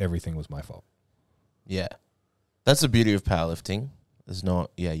say everything was my fault. Yeah. That's the beauty of powerlifting. There's not,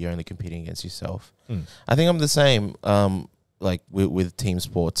 you're only competing against yourself. I think I'm the same, like with team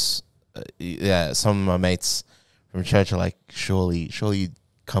sports. Some of my mates from church are like, surely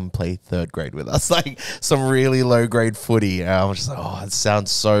come play third grade with us, like some really low grade footy. And I'm just like, it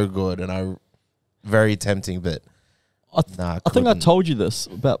sounds so good, and very tempting, but I think I told you this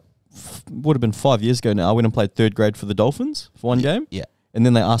about would have been 5 years ago now. I went and played third grade for the Dolphins for one game. Yeah. And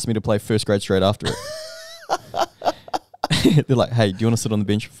then they asked me to play first grade straight after it. They're like, hey, do you want to sit on the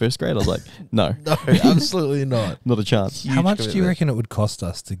bench for first grade? I was like, no. No, absolutely not. Not a chance. How much do you reckon it would cost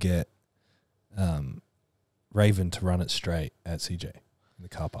us to get Raven to run it straight at CJ in the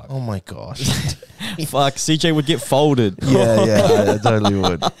car park? Oh my gosh. Fuck, CJ would get folded. Yeah, I totally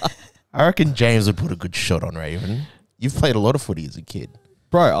would. I reckon James would put a good shot on Raven. You've played a lot of footy as a kid.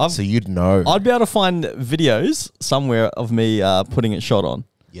 Bro, so you'd know. I'd be able to find videos somewhere of me putting it shot on.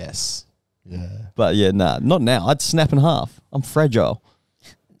 Yes. Yeah. But yeah, not now. I'd snap in half. I'm fragile.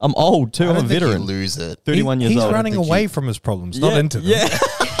 I'm old too. I'm a veteran. Lose it. 31 years He's old. running away from his problems, not into them. Yeah.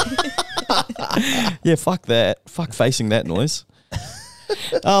 Yeah, fuck that. Fuck facing that noise.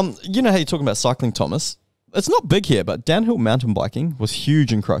 You know how you're talking about cycling, Thomas? It's not big here, but downhill mountain biking was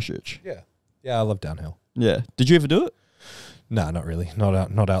huge in Christchurch. Yeah. Yeah, I love downhill. Yeah. Did you ever do it? No, not really.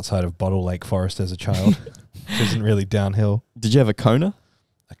 Not outside of Bottle Lake Forest as a child. Which isn't really downhill. Did you have a Kona?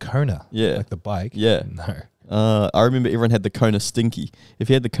 A Kona? Yeah. Like the bike? Yeah. No. I remember everyone had the Kona Stinky. If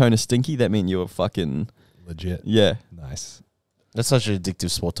you had the Kona Stinky, that meant you were fucking... Legit. Yeah. Nice. That's such an addictive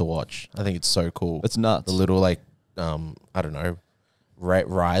sport to watch. I think it's so cool. It's nuts. The little, like, I don't know,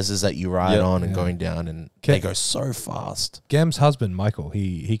 rises that you ride on and going down, and they go so fast. Gam's husband, Michael,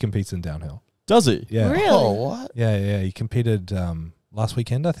 he competes in downhill. Does he? Yeah. Really? Oh, what? Yeah. He competed last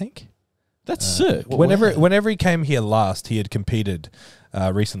weekend, I think. That's sick. Whenever he came here last, he had competed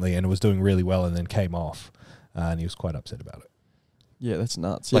recently and was doing really well, and then came off, and he was quite upset about it. Yeah, that's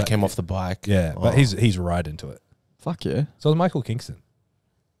nuts. Like, came off the bike. Yeah, but he's right into it. Fuck yeah. So is Michael Kingston.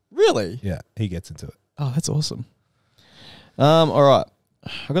 Really? Yeah, he gets into it. Oh, that's awesome. All right.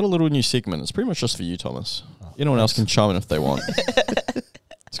 I've got a little new segment. It's pretty much just for you, Thomas. Anyone else can chime in if they want.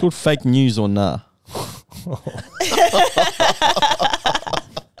 It's called Fake News or Nah.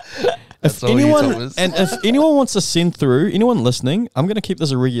 If anyone wants to send through, anyone listening, I'm going to keep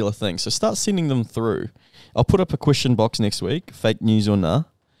this a regular thing. So start sending them through. I'll put up a question box next week, fake news or nah.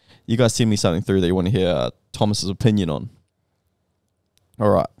 You guys send me something through that you want to hear Thomas's opinion on. All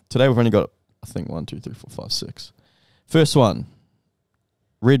right. Today we've only got, I think, 1, 2, 3, 4, 5, 6. First one.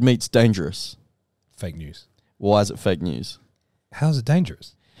 red meat's dangerous. Fake news. Why is it fake news? How's it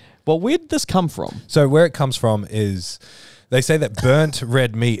dangerous? Well, where did this come from? So where it comes from is they say that burnt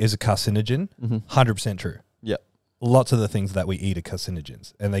red meat is a carcinogen. 100% true. Yeah. Lots of the things that we eat are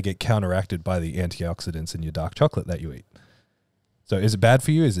carcinogens, and they get counteracted by the antioxidants in your dark chocolate that you eat. So is it bad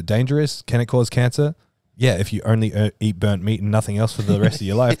for you? Is it dangerous? Can it cause cancer? Yeah, if you only eat burnt meat and nothing else for the rest of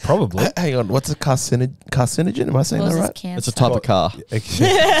your life, probably. Hang on, what's a carcinogen? Am I saying that Causes right? cancer. It's a type of car.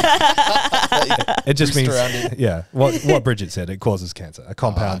 It just means, Surrounded. yeah, what Bridget said, it causes cancer, a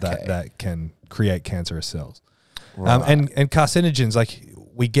compound okay. that can create cancerous cells. Right. And carcinogens, like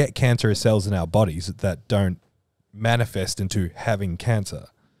we get cancerous cells in our bodies that don't manifest into having cancer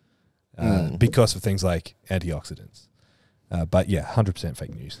because of things like antioxidants. But yeah, 100%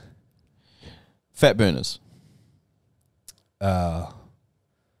 fake news. Fat burners. For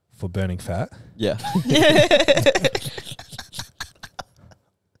burning fat, Yeah.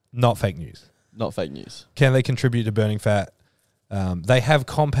 not fake news. Not fake news. Can they contribute to burning fat? They have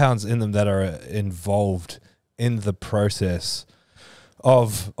compounds in them that are involved in the process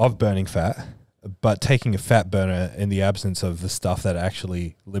of burning fat, but taking a fat burner in the absence of the stuff that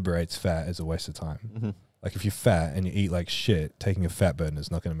actually liberates fat is a waste of time. Like if you're fat and you eat like shit, taking a fat burner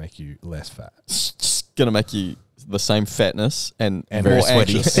is not going to make you less fat. It's just going to make you the same fatness and very more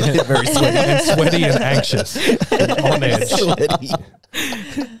sweaty. anxious. Very sweaty. And sweaty and anxious and on edge. Sweaty.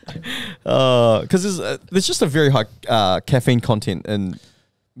 Because there's just a very high caffeine content in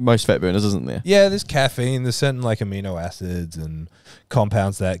most fat burners, isn't there? Yeah, there's caffeine. There's certain like amino acids and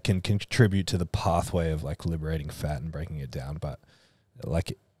compounds that can contribute to the pathway of like liberating fat and breaking it down. But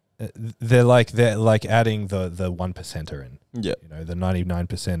like they're like adding the 1%er in. Yeah. You know, the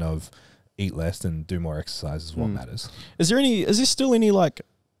 99% of eat less and do more exercise is what matters. Is there still any like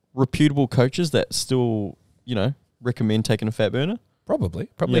reputable coaches that still, recommend taking a fat burner? Probably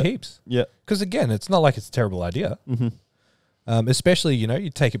Yeah. heaps. Yeah. Because again, it's not like it's a terrible idea. Especially, you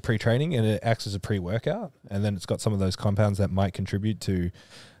take it pre-training and it acts as a pre-workout, and then it's got some of those compounds that might contribute to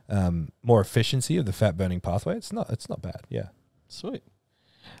more efficiency of the fat burning pathway. It's not bad. Yeah. Sweet.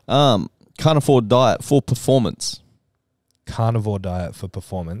 Carnivore diet for performance. Carnivore diet for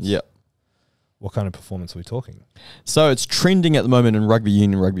performance. Yeah. What kind of performance are we talking? So it's trending at the moment in rugby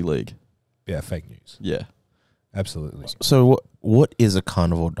union, rugby league. Yeah, fake news. Yeah. Absolutely. So what is a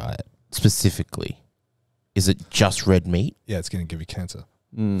carnivore diet specifically? Is it just red meat? Yeah, it's going to give you cancer.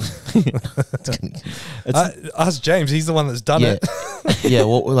 Ask James. He's the one that's done it. Yeah,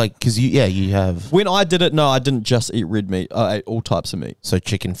 well, like, because you have... When I did it, no, I didn't just eat red meat. I ate all types of meat. So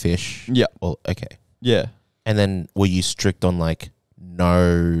chicken, fish. Yeah. Well, okay. Yeah. And then were you strict on, like,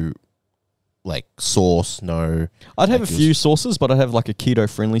 no, like, sauce, no... I'd have like a few sauces, but I'd have like a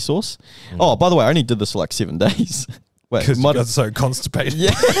keto-friendly sauce. Oh, by the way, I only did this for like 7 days. Wait, Because you got so constipated.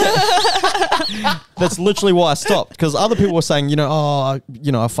 Yeah. That's literally why I stopped. Because other people were saying, I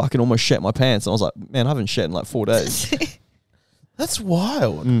fucking almost shat my pants. And I was like, man, I haven't shat in like 4 days. That's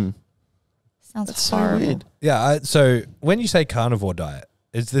wild. Sounds That's so horrible. weird. Yeah. So when you say carnivore diet,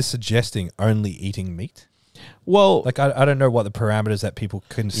 is this suggesting only eating meat? Well, Like, I don't know what the parameters that people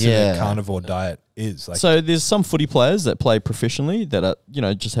consider Yeah. carnivore diet is. Like, so there's some footy players that play professionally that are,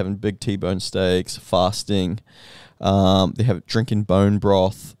 just having big T-bone steaks, fasting. They have drinking bone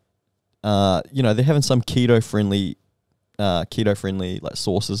broth. They're having some keto-friendly like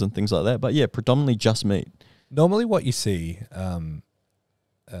sauces and things like that. But yeah, predominantly just meat. normally what you see,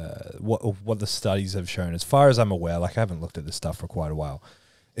 what the studies have shown, as far as I'm aware, like I haven't looked at this stuff for quite a while,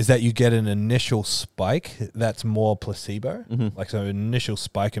 is that you get an initial spike that's more placebo, like so an initial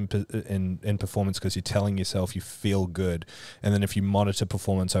spike in performance because you're telling yourself you feel good, and then if you monitor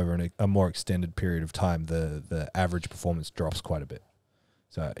performance over a more extended period of time, the average performance drops quite a bit.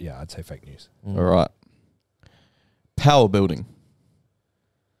 So yeah, I'd say fake news. All right. Power building.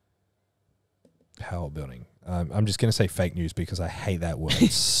 Power building. I'm just going to say fake news because I hate that word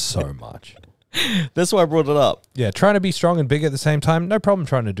so much. That's why I brought it up. Yeah, trying to be strong and big at the same time, no problem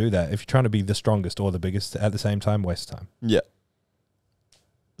trying to do that. If you're trying to be the strongest or the biggest at the same time, waste time. Yeah.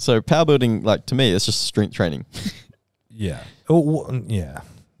 So power building, like to me, it's just strength training. Yeah. Yeah.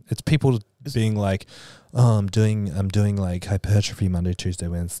 It's people being like, oh, I'm doing like hypertrophy Monday, Tuesday,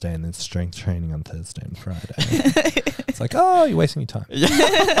 Wednesday, and then strength training on Thursday and Friday. It's like, oh, you're wasting your time.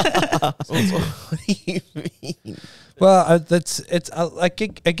 What do you mean? Well,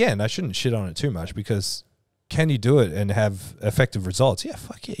 again, I shouldn't shit on it too much because can you do it and have effective results? Yeah,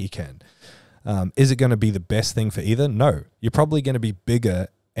 fuck yeah, you can. Is it going to be the best thing for either? No. You're probably going to be bigger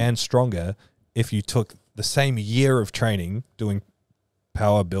and stronger if you took the same year of training doing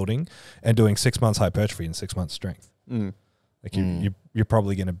power building and doing 6 months hypertrophy and 6 months strength. Like you're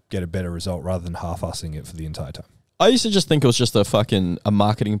probably going to get a better result rather than half-assing it for the entire time. I used to just think it was just a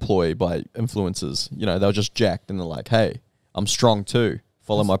marketing ploy by influencers. You know, they were just jacked and they're like, hey, I'm strong too.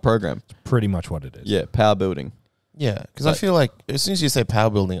 Follow my program. Pretty much what it is. Yeah, power building. Yeah, because I feel like as soon as you say power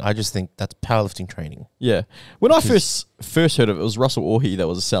building, I just think that's powerlifting training. Yeah. When I first heard of it, it was Russell Orhe that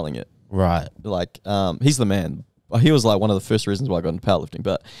was selling it. Right. Like, he's the man. He was like one of the first reasons why I got into powerlifting.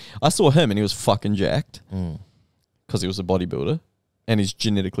 But I saw him and he was fucking jacked because he was a bodybuilder and he's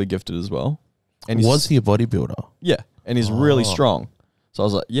genetically gifted as well. And was he a bodybuilder? Yeah. And he's really strong. So I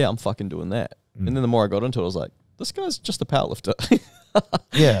was like, yeah, I'm fucking doing that. And then the more I got into it, I was like, this guy's just a powerlifter.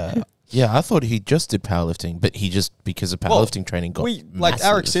 Yeah. Yeah, I thought he just did powerlifting, but he just, because of powerlifting training, got like massive.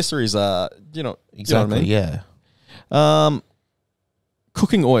 our accessories are, you know, Exactly, you know what I mean?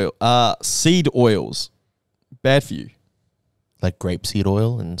 Cooking oil, seed oils, bad for you. Like grapeseed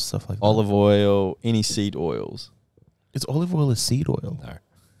oil and stuff like that. Olive oil, any seed oils. Is olive oil a seed oil? No.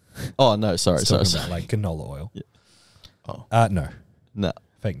 Oh no, sorry. Talking about like canola oil. Yeah. Oh. No. No.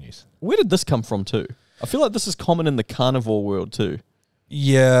 Fake news. Where did this come from too? I feel like this is common in the carnivore world too.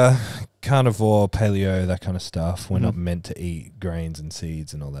 Yeah, carnivore, paleo, that kind of stuff. We're not meant to eat grains and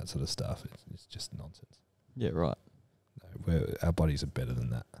seeds and all that sort of stuff. It's just nonsense. Yeah, right. No, our bodies are better than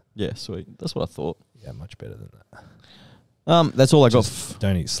that. Yeah, sweet. That's what I thought. Yeah, much better than that. That's all I got. Just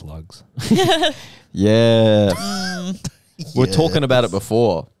don't eat slugs. Yeah. We're Yeah, talking about it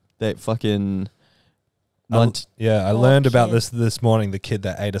before. That fucking... I learned about this morning, the kid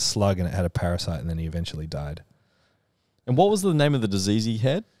that ate a slug and it had a parasite and then he eventually died. And what was the name of the disease he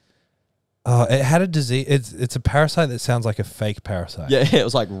had? It had a disease. It's a parasite that sounds like a fake parasite. Yeah, it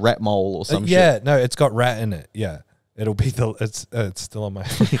was like rat mole or some shit. Yeah, no, it's got rat in it. Yeah. It'll be it's still on my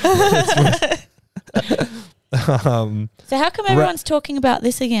So how come everyone's talking about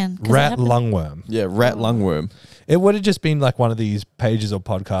this again? rat lungworm. Yeah, rat lungworm. It would have just been like one of these pages or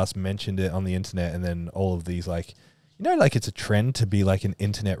podcasts mentioned it on the internet, and then all of these like, you know, like it's a trend to be like an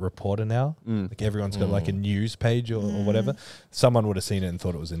internet reporter now. Like everyone's got like a news page or whatever. Someone would have seen it and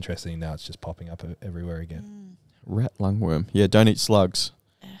thought it was interesting. Now it's just popping up everywhere again. Rat lungworm. Yeah, don't eat slugs.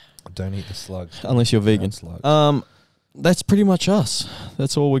 Don't eat the slugs. Unless you're vegan. That's pretty much us.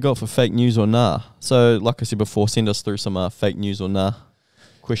 That's all we got for fake news or nah. So, like I said before, send us through some fake news or nah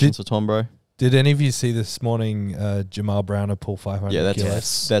questions for Tom, bro. Did any of you see this morning Jamal Browner pull 500 Yeah,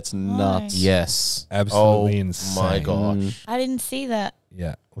 kilos? that's nuts. Yes. Absolutely insane. My gosh. I didn't see that.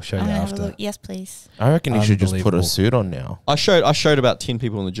 Yeah, we'll show you I'm gonna have a after. look. Yes, please. I reckon you should just put a Unbelievable. suit on now. I showed about 10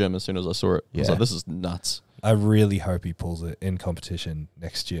 people in the gym as soon as I saw it. I was Yeah. like, this is nuts. I really hope he pulls it in competition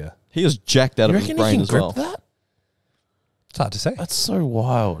next year. He is jacked out You of his reckon he brain can as grip well. that? It's hard to say. That's so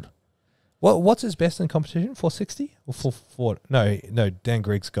wild. What's his best in competition? 460 or 440? No. Dan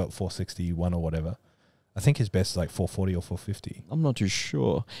Gregg's got 461 or whatever. I think his best is like 440 or 450. I'm not too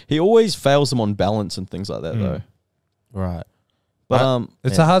sure. He always fails them on balance and things like that, though. Right. But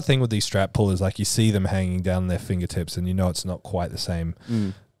It's a hard thing with these strap pullers. Like you see them hanging down their fingertips, and you know it's not quite the same.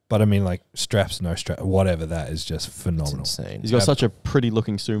 But I mean, like straps, no strap, whatever. That is just It's phenomenal. insane. he's got such a pretty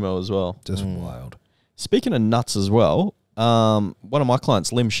looking sumo as well. Just wild. Speaking of nuts as well, one of my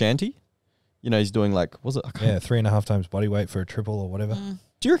clients, Lim Shanty, you know, he's doing like, was it? Yeah, 3.5 times body weight for a triple or whatever.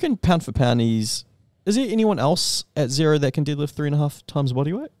 Do you reckon pound for pound is there anyone else at Zero that can deadlift 3.5 times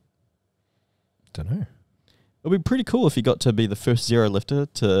body weight? Don't know. It'd be pretty cool if he got to be the first Zero lifter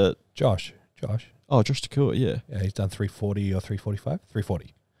to... Josh. Oh, Josh Takua, yeah. Yeah, he's done 340 or 345.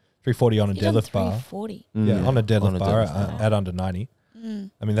 340. 340 on a deadlift bar. 340. Yeah, on a deadlift On a bar deadlift at under 90.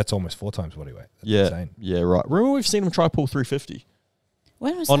 I mean, that's almost 4 times body weight. That's Yeah, insane. yeah, right. Remember we've seen him try pull 350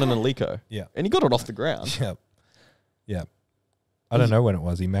 When was on that? an Alico. Yeah. And he got it off the ground. Yeah. I don't know when it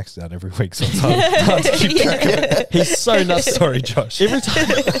was. He maxed out every week, so it's hard to keep track of it. He's so nuts. Sorry, Josh. Every time,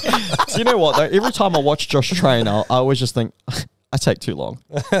 so you know what though? Every time I watch Josh train, I always just think I take too long.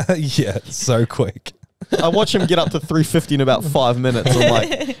 Yeah, so quick. I watch him get up to 350 in about 5 minutes. I'm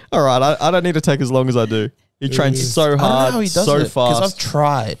like, all right, I don't need to take as long as I do. He trains so I don't know hard, how he does so it, fast. Because I've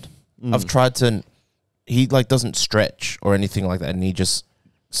tried. I've tried to. He like doesn't stretch or anything like that, and he just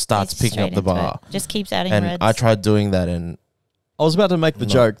starts He's picking up straight the into bar. it. Just keeps adding And reds. I tried doing that, and I was about to make the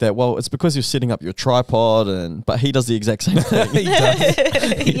joke that, well, it's because you're setting up your tripod, but he does the exact same thing. He does.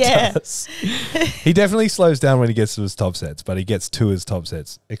 He Yeah. does. He definitely slows down when he gets to his top sets, but he gets to his top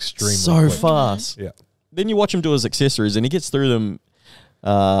sets extremely so quick. fast. Yeah. Then you watch him do his accessories, and he gets through them.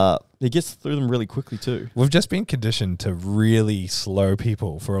 He gets through them really quickly too. We've just been conditioned to really slow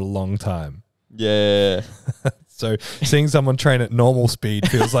people for a long time. Yeah, So seeing someone train at normal speed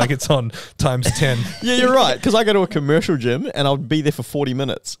feels like it's on times 10. Yeah, you're right. Because I go to a commercial gym and I'll be there for 40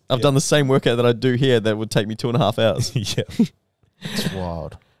 minutes. I've done the same workout that I do here that would take me 2.5 hours. Yeah. It's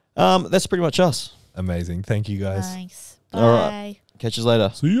wild. That's pretty much us. Amazing. Thank you guys. Nice. Bye. All right. Catch you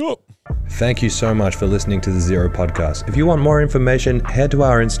later. See ya. Thank you so much for listening to the Zero Podcast. If you want more information, head to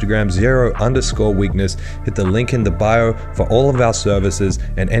our Instagram, @zero_weakness. Hit the link in the bio for all of our services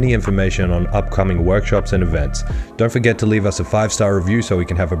and any information on upcoming workshops and events. Don't forget to leave us a 5-star review so we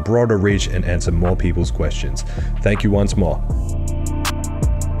can have a broader reach and answer more people's questions. Thank you once more.